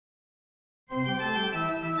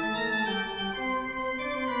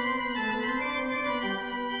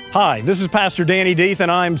Hi, this is Pastor Danny Deeth,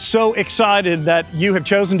 and I'm so excited that you have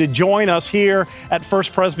chosen to join us here at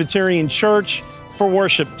First Presbyterian Church for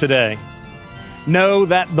worship today. Know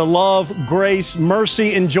that the love, grace,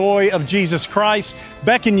 mercy, and joy of Jesus Christ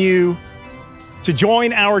beckon you to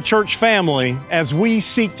join our church family as we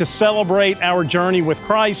seek to celebrate our journey with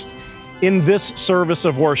Christ in this service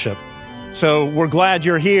of worship. So we're glad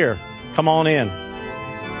you're here. Come on in.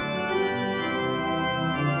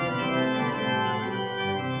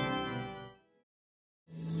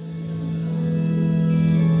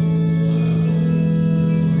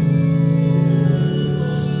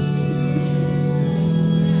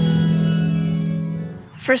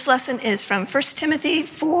 First lesson is from 1 Timothy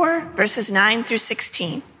 4, verses 9 through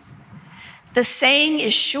 16. The saying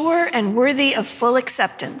is sure and worthy of full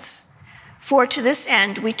acceptance, for to this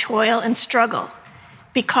end we toil and struggle,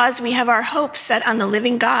 because we have our hope set on the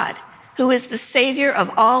living God, who is the Savior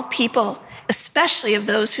of all people, especially of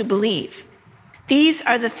those who believe. These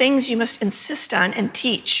are the things you must insist on and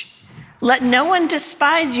teach. Let no one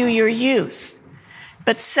despise you, your youth,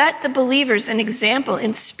 but set the believers an example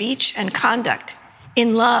in speech and conduct,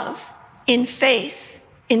 in love, in faith,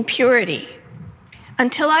 in purity.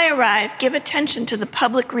 Until I arrive, give attention to the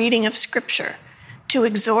public reading of Scripture, to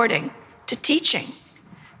exhorting, to teaching.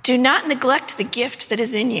 Do not neglect the gift that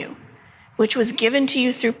is in you, which was given to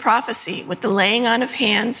you through prophecy with the laying on of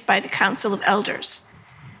hands by the council of elders.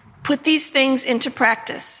 Put these things into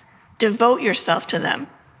practice. Devote yourself to them,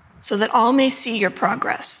 so that all may see your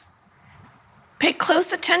progress. Pay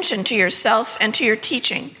close attention to yourself and to your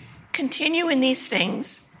teaching. Continue in these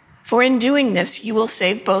things, for in doing this you will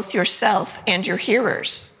save both yourself and your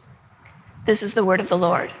hearers. This is the word of the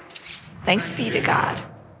Lord. Thanks be to God.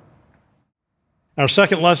 Our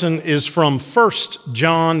second lesson is from 1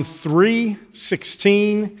 John 3,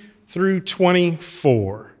 16 through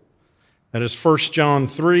 24. That is 1 John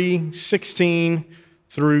 3, 16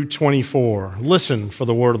 through 24. Listen for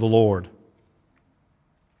the word of the Lord.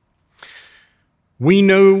 We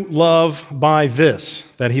know love by this,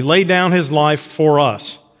 that he laid down his life for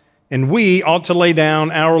us, and we ought to lay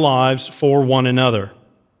down our lives for one another.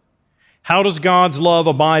 How does God's love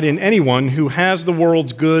abide in anyone who has the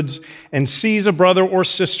world's goods and sees a brother or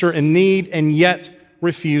sister in need and yet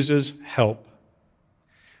refuses help?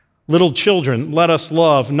 Little children, let us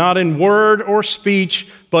love, not in word or speech,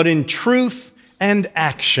 but in truth and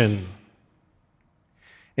action.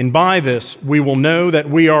 And by this, we will know that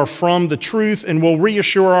we are from the truth and will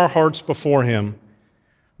reassure our hearts before him.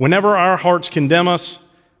 Whenever our hearts condemn us,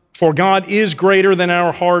 for God is greater than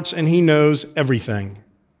our hearts and he knows everything.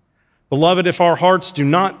 Beloved, if our hearts do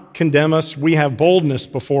not condemn us, we have boldness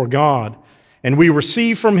before God, and we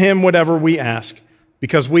receive from him whatever we ask,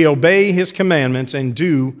 because we obey his commandments and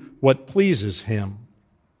do what pleases him.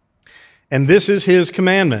 And this is his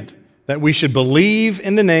commandment, that we should believe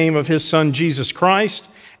in the name of his Son, Jesus Christ,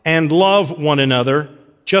 and love one another,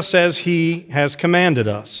 just as he has commanded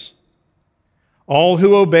us. All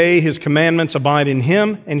who obey his commandments abide in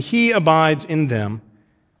him, and he abides in them.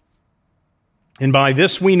 And by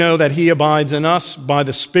this we know that he abides in us, by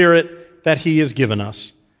the Spirit that he has given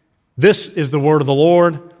us. This is the word of the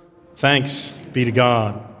Lord. Thanks be to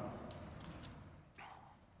God.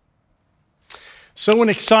 So an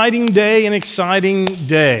exciting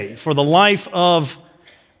day for the life of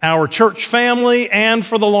our church family and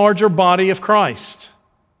for the larger body of Christ.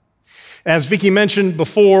 As Vicki mentioned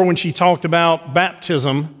before when she talked about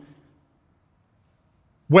baptism,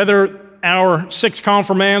 whether our 6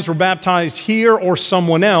 confirmands were baptized here or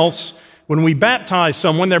someone else, when we baptize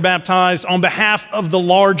someone, they're baptized on behalf of the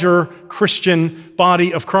larger Christian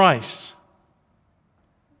body of Christ.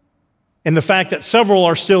 And the fact that several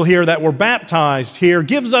are still here that were baptized here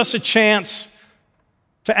gives us a chance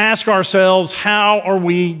to ask ourselves, how are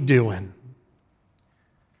we doing?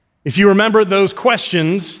 If you remember those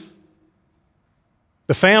questions,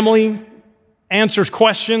 the family answers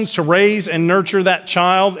questions to raise and nurture that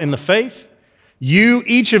child in the faith. You,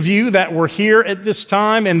 each of you that were here at this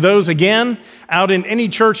time, and those again out in any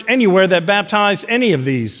church anywhere that baptized any of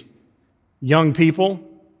these young people,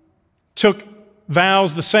 took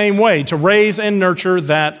vows the same way to raise and nurture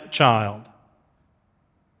that child.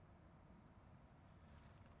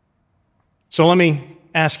 So let me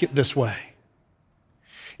ask it this way.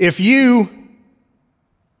 If you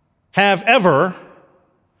have ever,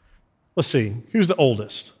 let's see, who's the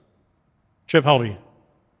oldest? Chip, how old are you?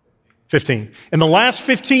 15. In the last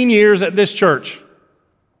 15 years at this church,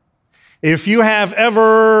 if you have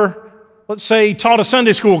ever, let's say, taught a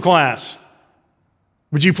Sunday school class,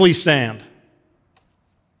 would you please stand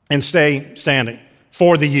and stay standing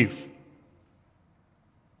for the youth?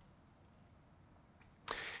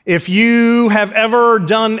 If you have ever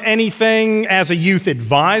done anything as a youth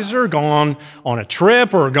advisor, gone on a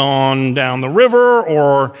trip or gone down the river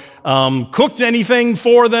or cooked anything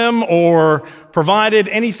for them or provided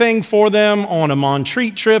anything for them on a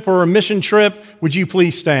Montreat trip or a mission trip, would you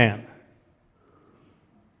please stand?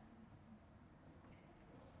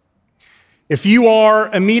 If you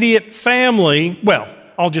are immediate family, well,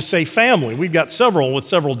 I'll just say family. We've got several with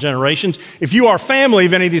several generations. If you are family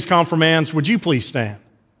of any of these confirmands, would you please stand?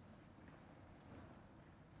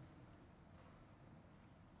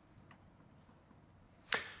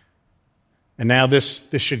 And now this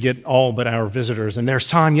should get all but our visitors, and there's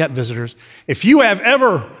time yet, visitors. If you have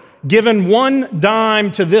ever given one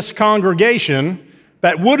dime to this congregation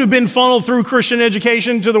that would have been funneled through Christian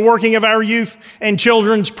education to the working of our youth and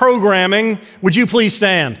children's programming, would you please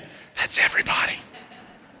stand? That's everybody.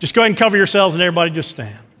 Just go ahead and cover yourselves and everybody just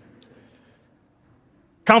stand.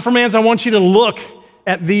 Confirmands, I want you to look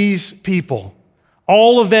at these people.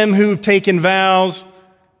 All of them who've taken vows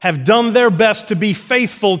have done their best to be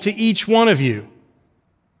faithful to each one of you.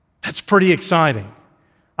 That's pretty exciting.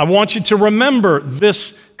 I want you to remember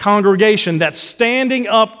this congregation that's standing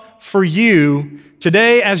up for you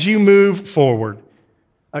today as you move forward.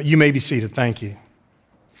 You may be seated. Thank you.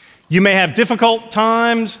 You may have difficult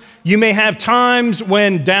times. You may have times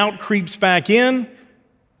when doubt creeps back in.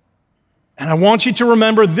 And I want you to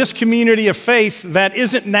remember this community of faith that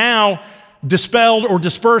isn't now dispelled or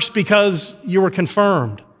dispersed because you were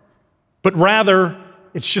confirmed, but rather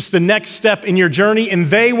it's just the next step in your journey, and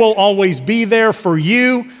they will always be there for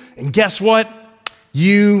you. And guess what?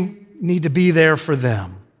 You need to be there for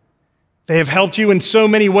them. They have helped you in so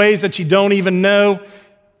many ways that you don't even know.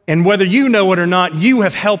 And whether you know it or not, you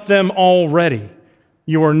have helped them already.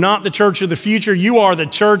 You are not the church of the future. You are the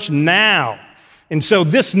church now. And so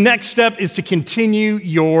this next step is to continue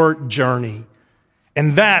your journey.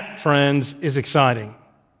 And that, friends, is exciting.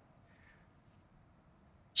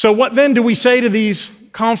 So what then do we say to these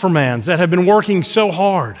confirmands that have been working so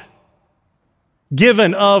hard,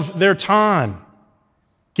 given of their time,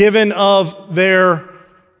 given of their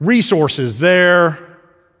resources, their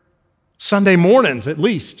Sunday mornings at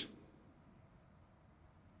least,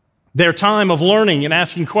 their time of learning and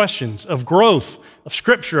asking questions, of growth, of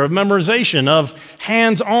scripture, of memorization, of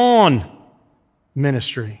hands-on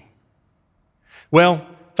ministry? Well,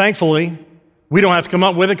 thankfully, we don't have to come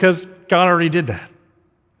up with it because God already did that.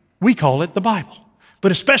 We call it the Bible.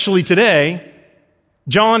 But especially today,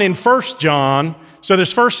 John in 1 John, so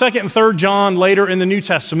there's 1st, 2nd, and 3rd John later in the New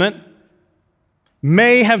Testament,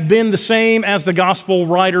 may have been the same as the gospel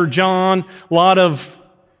writer John. A lot of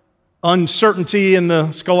uncertainty in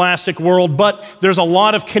the scholastic world, but there's a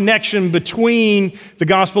lot of connection between the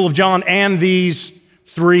Gospel of John and these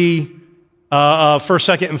three, 1st,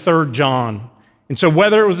 2nd, and 3rd John. And so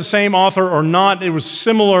whether it was the same author or not, it was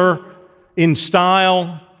similar in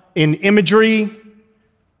style, in imagery.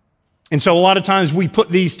 And so a lot of times we put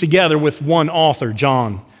these together with one author,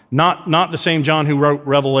 John. Not the same John who wrote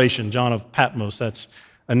Revelation, John of Patmos. That's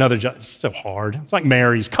another John. It's so hard. It's like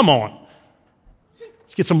Mary's. Come on.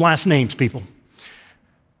 Let's get some last names, people.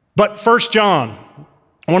 But 1 John,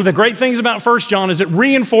 one of the great things about 1 John is it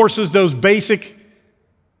reinforces those basic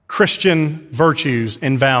Christian virtues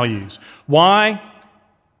and values. Why?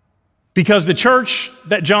 Because the church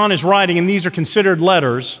that John is writing, and these are considered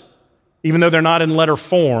letters, even though they're not in letter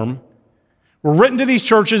form, were written to these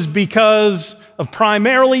churches because of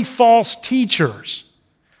primarily false teachers.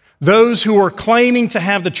 Those who are claiming to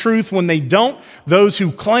have the truth when they don't, those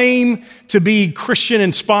who claim to be Christian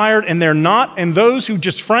inspired and they're not, and those who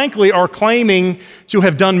just frankly are claiming to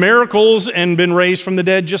have done miracles and been raised from the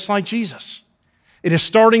dead just like Jesus. It is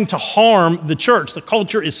starting to harm the church. The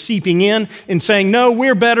culture is seeping in and saying, no,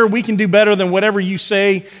 we're better, we can do better than whatever you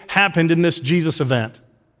say happened in this Jesus event.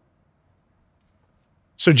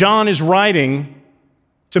 So John is writing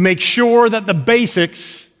to make sure that the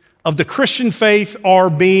basics of the Christian faith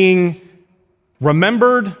are being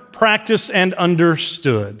remembered, practiced, and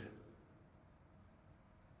understood.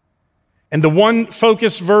 And the one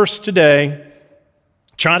focus verse today,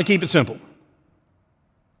 try to keep it simple.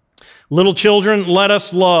 Little children, let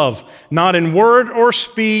us love, not in word or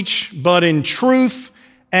speech, but in truth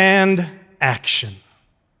and action.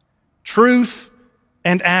 Truth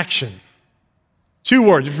and action. 2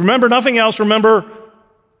 words. If you remember nothing else, remember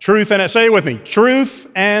truth and, say it with me,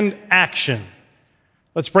 truth and action.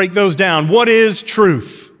 Let's break those down. What is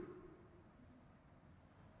truth?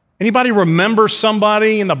 Anybody remember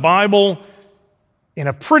somebody in the Bible in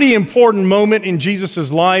a pretty important moment in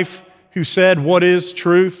Jesus' life who said, what is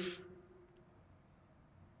truth?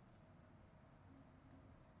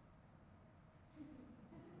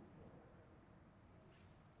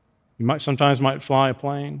 You sometimes might fly a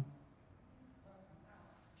plane.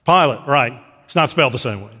 Pilate, right. It's not spelled the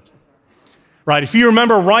same way. Right, if you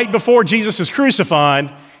remember, right before Jesus is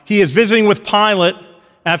crucified, he is visiting with Pilate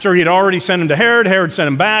after he had already sent him to Herod. Herod sent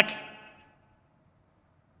him back.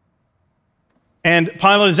 And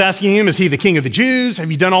Pilate is asking him, is he the king of the Jews? Have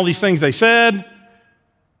you done all these things they said?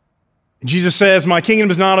 And Jesus says, my kingdom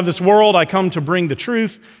is not of this world. I come to bring the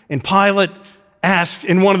truth. And Pilate asked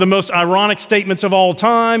in one of the most ironic statements of all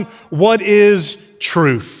time, what is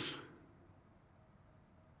truth?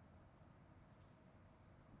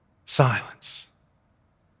 Silence.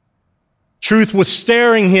 Truth was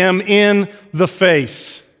staring him in the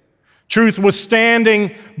face. Truth was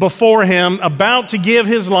standing before him, about to give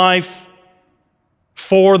his life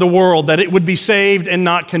for the world, that it would be saved and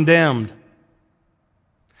not condemned.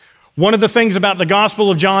 One of the things about the Gospel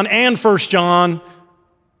of John and 1 John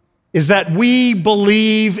is that we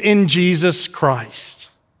believe in Jesus Christ.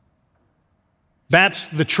 That's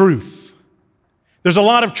the truth. There's a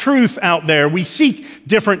lot of truth out there. We seek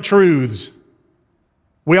different truths.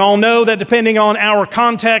 We all know that depending on our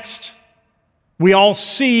context, we all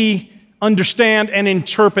see, understand, and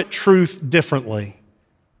interpret truth differently.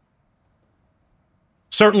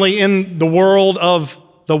 Certainly in the world of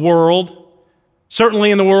the world,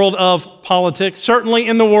 certainly in the world of politics, certainly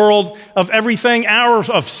in the world of everything,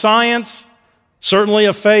 of science, certainly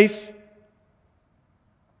of faith.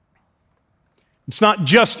 It's not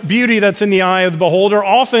just beauty that's in the eye of the beholder.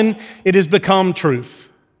 Often it has become truth.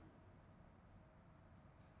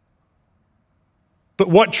 But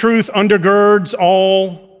what truth undergirds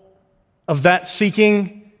all of that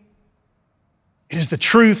seeking? It is the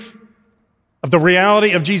truth of the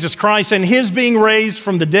reality of Jesus Christ and his being raised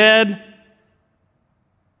from the dead.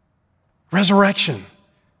 Resurrection.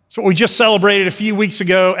 That's what we just celebrated a few weeks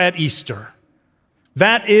ago at Easter.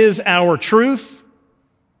 That is our truth.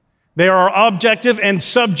 There are objective and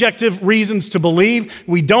subjective reasons to believe.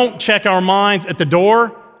 We don't check our minds at the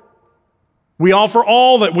door. We offer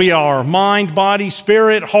all that we are, mind, body,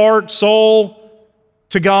 spirit, heart, soul,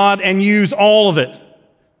 to God, and use all of it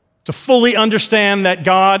to fully understand that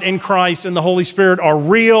God and Christ and the Holy Spirit are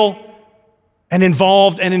real and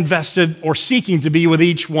involved and invested or seeking to be with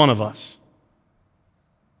each one of us.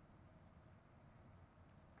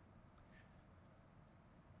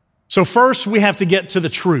 So first, we have to get to the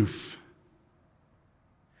truth.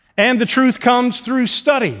 And the truth comes through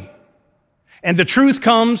study. And the truth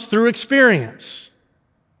comes through experience.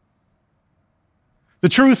 The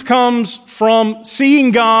truth comes from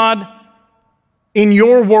seeing God in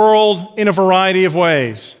your world in a variety of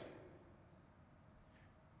ways.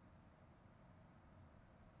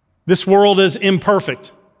 This world is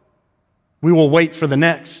imperfect. We will wait for the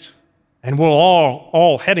next, and we're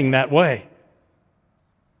all heading that way.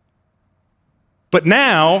 But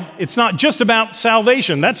now, it's not just about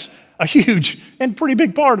salvation. That's a huge and pretty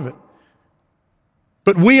big part of it.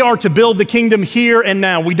 But we are to build the kingdom here and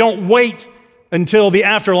now. We don't wait until the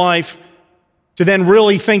afterlife to then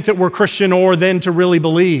really think that we're Christian or then to really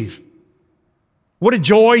believe. What a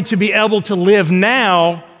joy to be able to live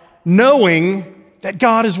now knowing that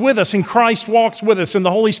God is with us and Christ walks with us and the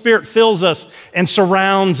Holy Spirit fills us and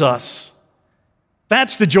surrounds us.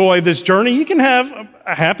 That's the joy of this journey. You can have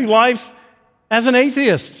a happy life as an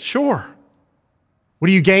atheist, sure. What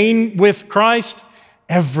do you gain with Christ?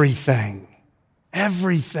 Everything.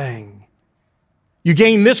 Everything. You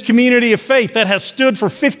gain this community of faith that has stood for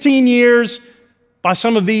 15 years by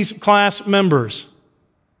some of these class members.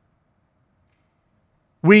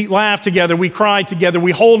 We laugh together, we cry together,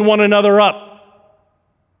 we hold one another up.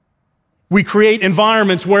 We create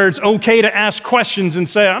environments where it's okay to ask questions and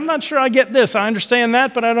say, I'm not sure I get this, I understand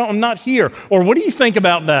that, but I'm not here. Or what do you think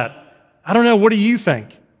about that? I don't know, what do you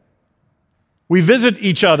think? We visit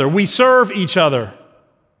each other, we serve each other.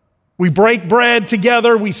 We break bread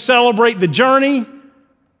together, we celebrate the journey.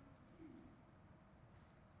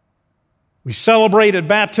 We celebrate at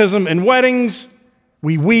baptism and weddings.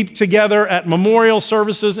 We weep together at memorial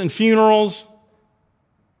services and funerals.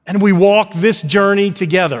 And we walk this journey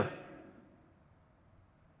together.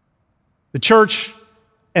 The church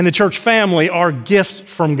and the church family are gifts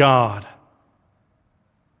from God.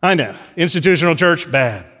 I know, institutional church,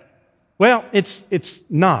 bad. Well, it's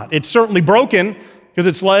not. It's certainly broken because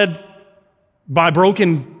it's led by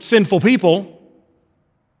broken, sinful people.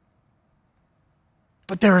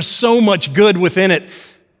 But there is so much good within it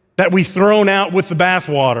that we've thrown out with the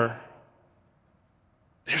bathwater.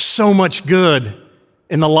 There's so much good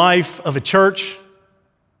in the life of a church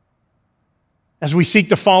as we seek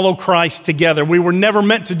to follow Christ together. We were never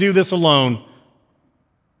meant to do this alone.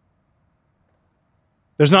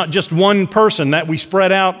 There's not just one person that we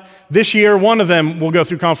spread out. This year, one of them will go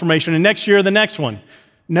through confirmation, and next year, the next one.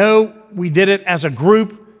 No, we did it as a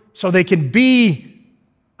group so they can be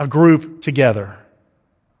a group together.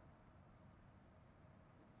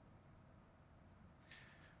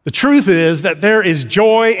 The truth is that there is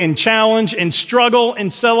joy and challenge and struggle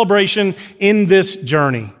and celebration in this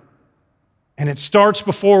journey. And it starts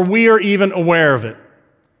before we are even aware of it.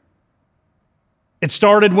 It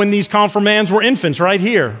started when these confirmands were infants right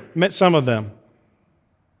here. Met some of them.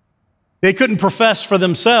 They couldn't profess for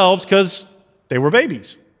themselves because they were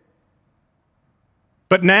babies.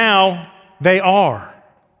 But now they are.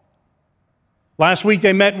 Last week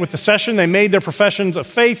they met with the session. They made their professions of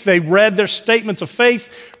faith. They read their statements of faith,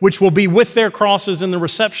 which will be with their crosses in the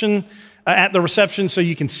reception, at the reception, so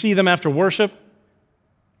you can see them after worship.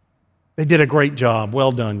 They did a great job.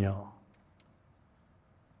 Well done, y'all.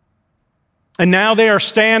 And now they are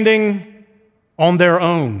standing on their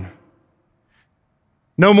own.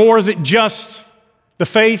 No more is it just the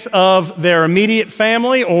faith of their immediate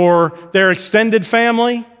family or their extended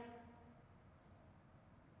family.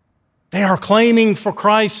 They are claiming for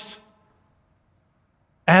Christ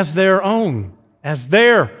as their own, as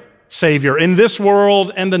their Savior in this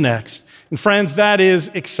world and the next. And friends, that is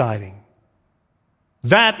exciting.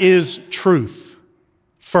 That is truth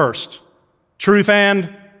first. Truth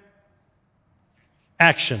and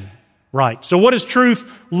action. Right. So what does truth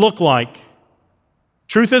look like?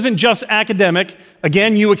 Truth isn't just academic.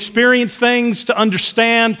 Again, you experience things to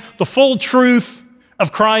understand the full truth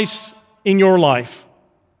of Christ in your life.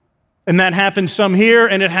 And that happens some here,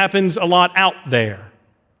 and it happens a lot out there.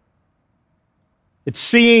 It's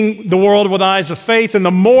seeing the world with eyes of faith, and the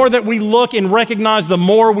more that we look and recognize, the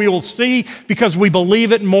more we will see because we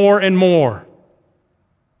believe it more and more.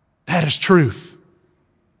 That is truth.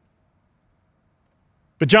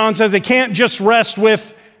 But John says it can't just rest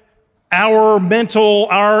with our mental,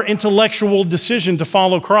 our intellectual decision to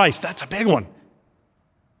follow Christ. That's a big one.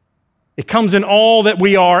 It comes in all that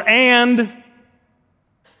we are, and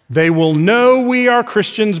they will know we are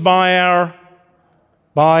Christians by our,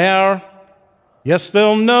 yes,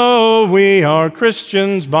 they'll know we are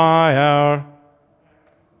Christians by our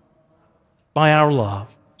love.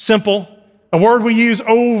 Simple, a word we use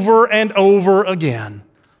over and over again,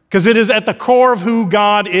 because it is at the core of who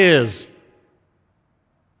God is.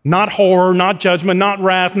 Not horror, not judgment, not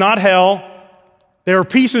wrath, not hell. There are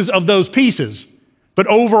pieces of those pieces, but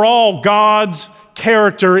overall, God's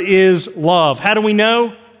character is love. How do we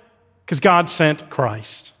know? Because God sent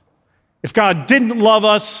Christ. If God didn't love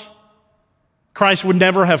us, Christ would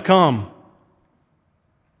never have come.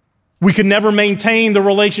 We could never maintain the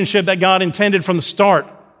relationship that God intended from the start.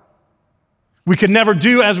 We could never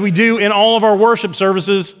do as we do in all of our worship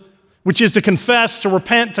services, which is to confess, to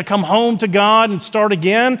repent, to come home to God and start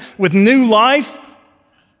again with new life.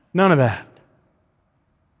 None of that.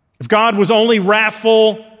 If God was only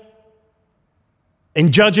wrathful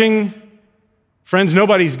and judging, friends,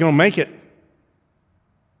 nobody's going to make it.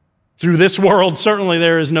 Through this world, certainly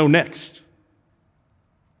there is no next.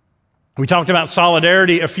 We talked about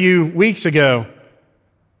solidarity a few weeks ago.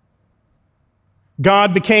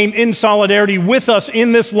 God became in solidarity with us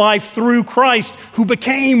in this life through Christ, who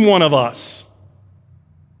became one of us.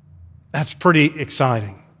 That's pretty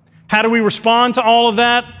exciting. How do we respond to all of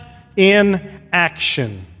that? In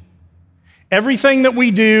action. Everything that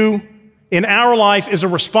we do in our life is a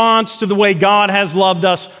response to the way God has loved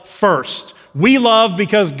us first. We love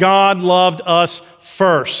because God loved us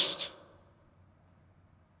first.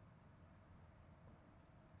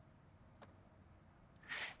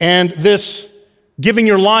 And this giving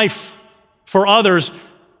your life for others,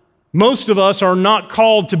 most of us are not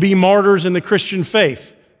called to be martyrs in the Christian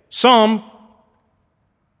faith. Some,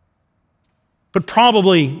 but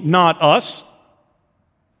probably not us.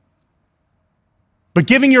 But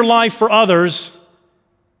giving your life for others,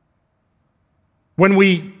 when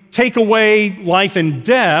we take away life and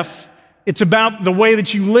death, it's about the way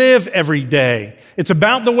that you live every day. It's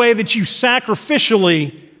about the way that you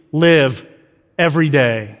sacrificially live every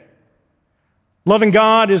day. Loving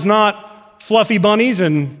God is not fluffy bunnies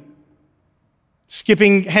and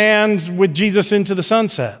skipping hands with Jesus into the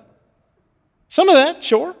sunset. Some of that,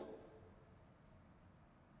 sure.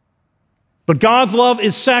 But God's love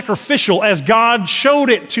is sacrificial as God showed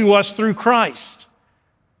it to us through Christ.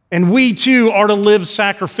 And we too are to live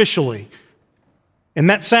sacrificially. And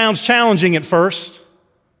that sounds challenging at first.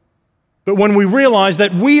 But when we realize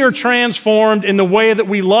that we are transformed in the way that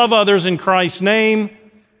we love others in Christ's name,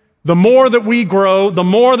 the more that we grow, the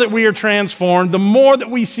more that we are transformed, the more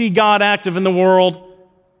that we see God active in the world,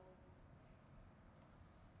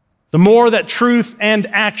 the more that truth and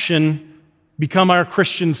action become our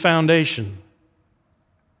Christian foundation.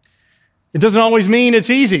 It doesn't always mean it's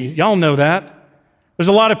easy. Y'all know that. There's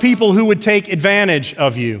a lot of people who would take advantage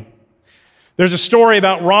of you. There's a story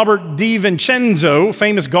about Robert DiVincenzo,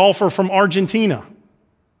 famous golfer from Argentina.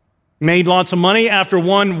 Made lots of money after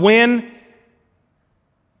one win,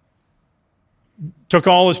 took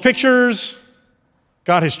all his pictures,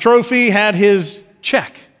 got his trophy, had his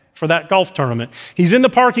check for that golf tournament. He's in the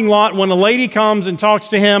parking lot when a lady comes and talks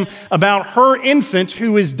to him about her infant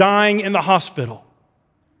who is dying in the hospital.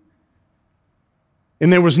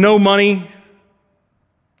 And there was no money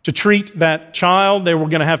to treat that child. They were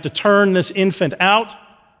going to have to turn this infant out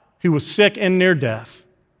who was sick and near death.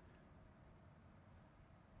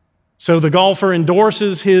 So the golfer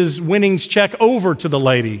endorses his winnings check over to the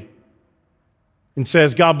lady and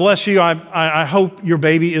says, God bless you. I hope your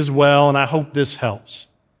baby is well, and I hope this helps.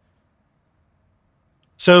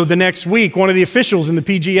 So the next week, one of the officials in the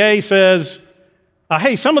PGA says,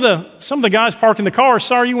 hey, some of the guys parking the car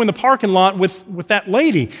saw you in the parking lot with that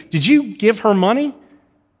lady. Did you give her money?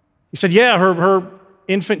 He said, yeah, her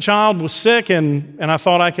infant child was sick, and I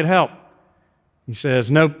thought I could help. He says,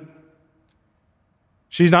 nope.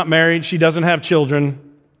 She's not married. She doesn't have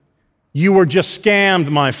children. You were just scammed,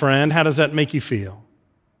 my friend. How does that make you feel?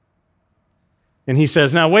 And he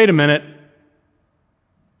says, now, wait a minute.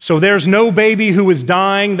 So there's no baby who is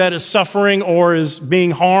dying that is suffering or is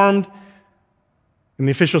being harmed? And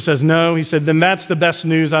the official says, no. He said, then that's the best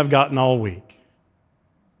news I've gotten all week.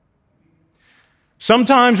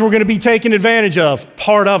 Sometimes we're going to be taken advantage of,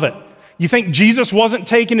 part of it. You think Jesus wasn't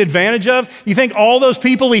taken advantage of? You think all those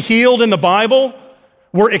people he healed in the Bible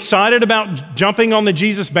were excited about jumping on the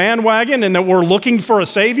Jesus bandwagon and that we're looking for a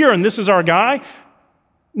Savior and this is our guy?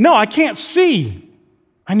 No, I can't see.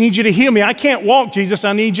 I need you to heal me. I can't walk, Jesus.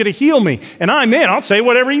 I need you to heal me. And I'm in. I'll say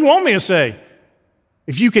whatever you want me to say.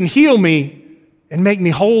 If you can heal me and make me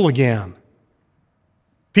whole again.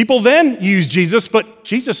 People then use Jesus, but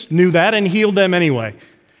Jesus knew that and healed them anyway.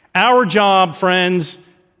 Our job, friends,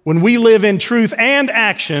 when we live in truth and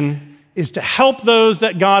action, is to help those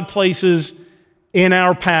that God places in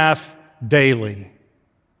our path daily,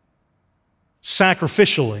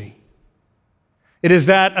 sacrificially. It is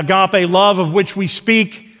that agape love of which we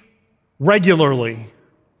speak regularly.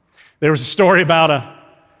 There was a story about a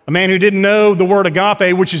man who didn't know the word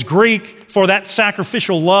agape, which is Greek for that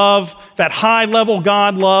sacrificial love, that high-level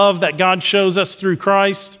God love that God shows us through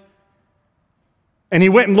Christ. And he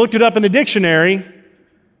went and looked it up in the dictionary.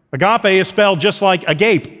 Agape is spelled just like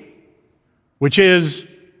agape, which is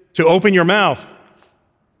to open your mouth.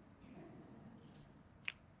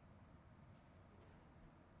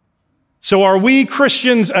 So are we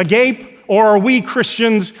Christians agape, or are we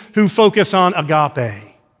Christians who focus on agape?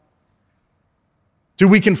 Do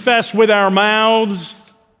we confess with our mouths,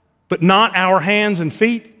 but not our hands and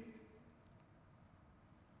feet?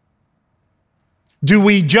 Do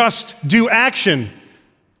we just do action,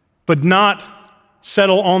 but not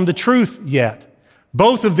settle on the truth yet?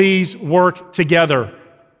 Both of these work together,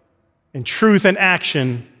 and truth and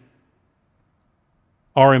action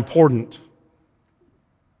are important.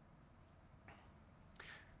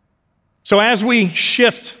 So as we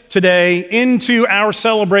shift today into our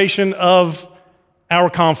celebration of our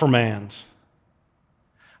confirmands,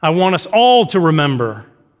 I want us all to remember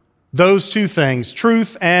those two things,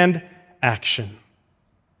 truth and action.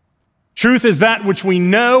 Truth is that which we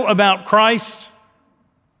know about Christ,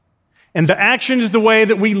 and the action is the way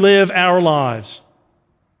that we live our lives.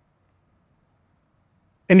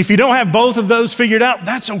 And if you don't have both of those figured out,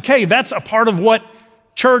 that's okay. That's a part of what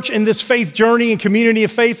church and this faith journey and community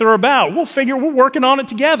of faith are about. We're working on it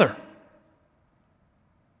together.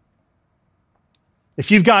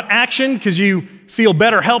 If you've got action because you feel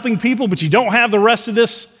better helping people, but you don't have the rest of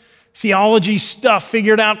this theology stuff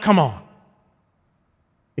figured out, come on.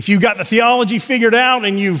 If you've got the theology figured out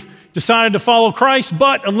and you've decided to follow Christ,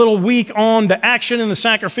 but a little weak on the action and the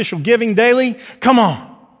sacrificial giving daily, come on.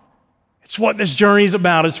 It's what this journey is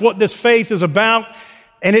about. It's what this faith is about.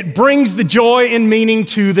 And it brings the joy and meaning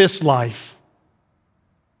to this life.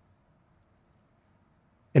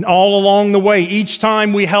 And all along the way, each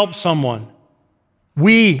time we help someone,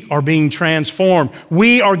 we are being transformed.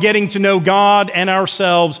 We are getting to know God and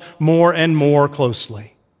ourselves more and more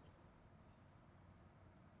closely.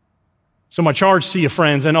 So my charge to you,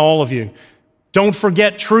 friends, and all of you, don't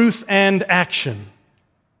forget truth and action.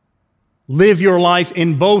 Live your life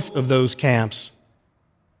in both of those camps.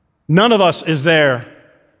 None of us is there.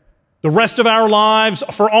 The rest of our lives,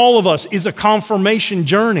 for all of us, is a confirmation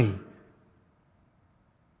journey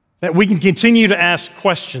that we can continue to ask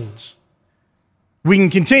questions. We can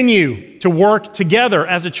continue to work together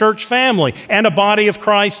as a church family and a body of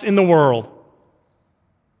Christ in the world.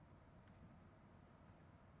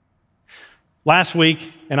 Last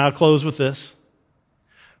week, and I'll close with this,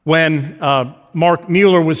 when Mark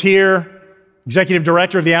Mueller was here, executive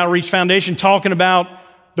director of the Outreach Foundation, talking about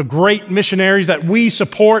the great missionaries that we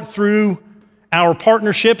support through our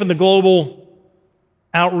partnership and the global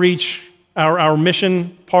outreach, our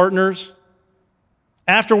mission partners.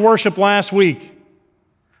 After worship last week,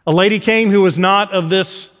 a lady came who was not of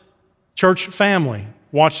this church family,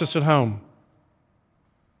 watched us at home.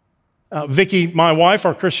 Vicki, my wife,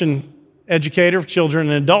 our Christian educator of children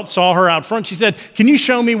and adults, saw her out front. She said, "Can you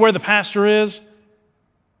show me where the pastor is?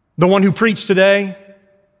 The one who preached today?"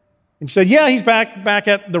 And she said, "Yeah, he's back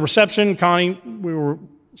at the reception. Connie, we were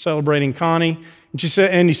celebrating Connie." And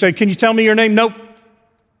he said, "Can you tell me your name?" "Nope."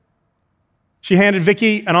 She handed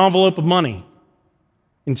Vicki an envelope of money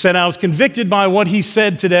and said, "I was convicted by what he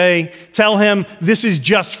said today. Tell him this is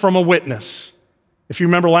just from a witness." If you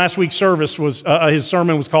remember, last week's service his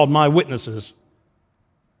sermon was called "My Witnesses."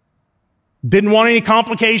 Didn't want any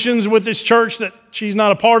complications with this church that she's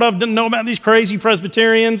not a part of. Didn't know about these crazy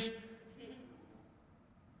Presbyterians.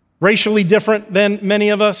 Racially different than many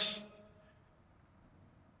of us.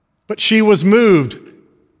 But she was moved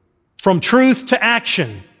from truth to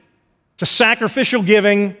action, to sacrificial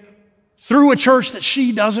giving through a church that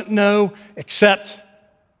she doesn't know except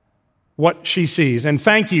what she sees. And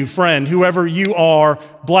thank you, friend, whoever you are,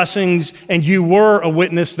 blessings, and you were a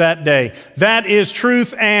witness that day. That is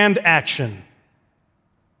truth and action.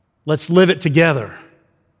 Let's live it together.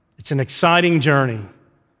 It's an exciting journey.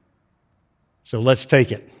 So let's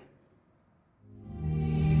take it.